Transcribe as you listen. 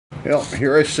Well,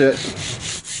 here I sit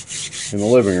in the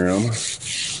living room,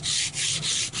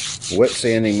 wet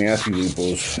sanding Matthew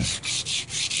Lupo's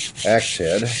axe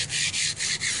head.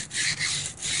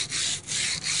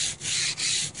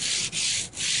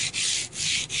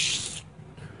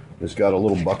 It's got a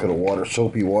little bucket of water,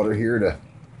 soapy water here to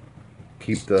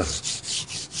keep the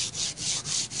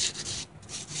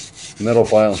metal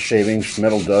file shavings,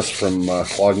 metal dust from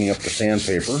clogging up the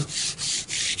sandpaper.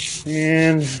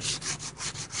 And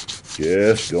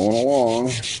just going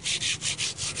along,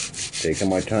 taking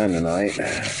my time tonight.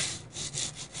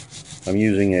 I'm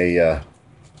using a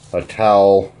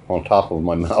towel on top of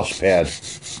my mouse pad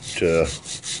to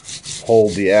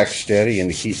hold the axe steady and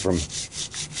to keep from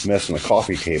messing the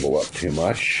coffee table up too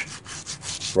much.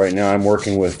 Right now I'm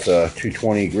working with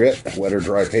 220 grit wet or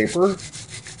dry paper,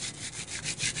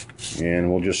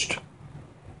 and we'll just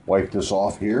wipe this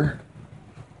off here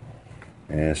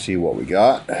and see what we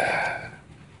got.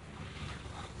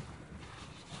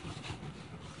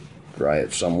 Dry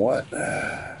it somewhat.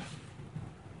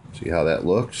 See how that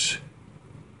looks.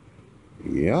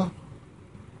 Yeah,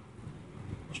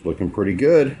 it's looking pretty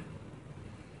good.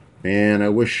 And I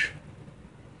wish,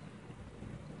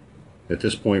 at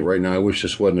this point right now, I wish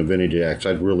this wasn't a vintage axe.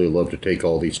 I'd really love to take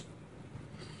all these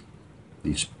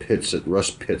pits,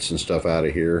 rust pits and stuff out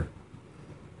of here.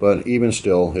 But even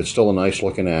still, it's still a nice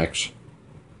looking axe.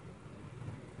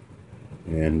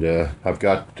 And I've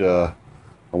got, I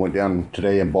went down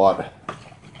today and bought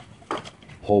a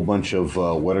whole bunch of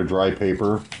wet or dry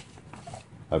paper.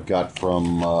 I've got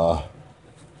from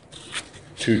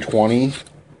 220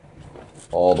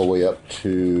 all the way up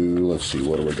to, let's see,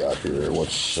 what do we got here?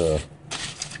 What's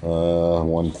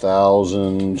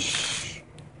 1,000,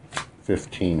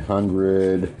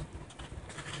 1,500.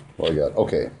 What do I got?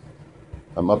 Okay,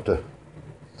 I'm up to,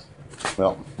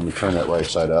 well, let me turn that right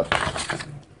side up.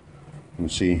 You can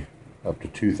see up to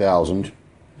 2,000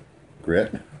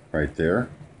 grit right there.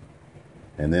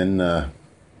 And then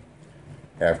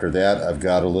after that, I've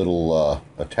got a little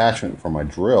attachment for my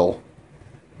drill,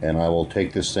 and I will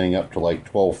take this thing up to like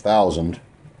 12,000,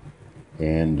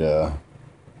 and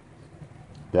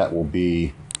that will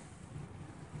be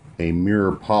a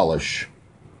mirror polish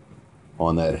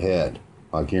on that head.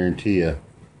 I guarantee you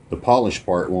the polished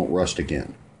part won't rust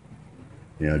again.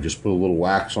 You know, just put a little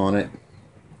wax on it,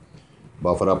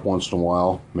 buff it up once in a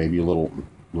while, maybe a little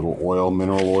oil,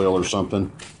 mineral oil or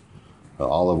something,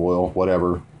 olive oil,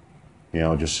 whatever. You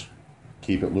know, just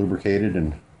keep it lubricated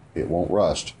and it won't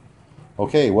rust.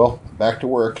 Okay, well, back to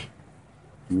work.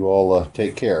 You all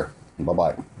take care.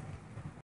 Bye-bye.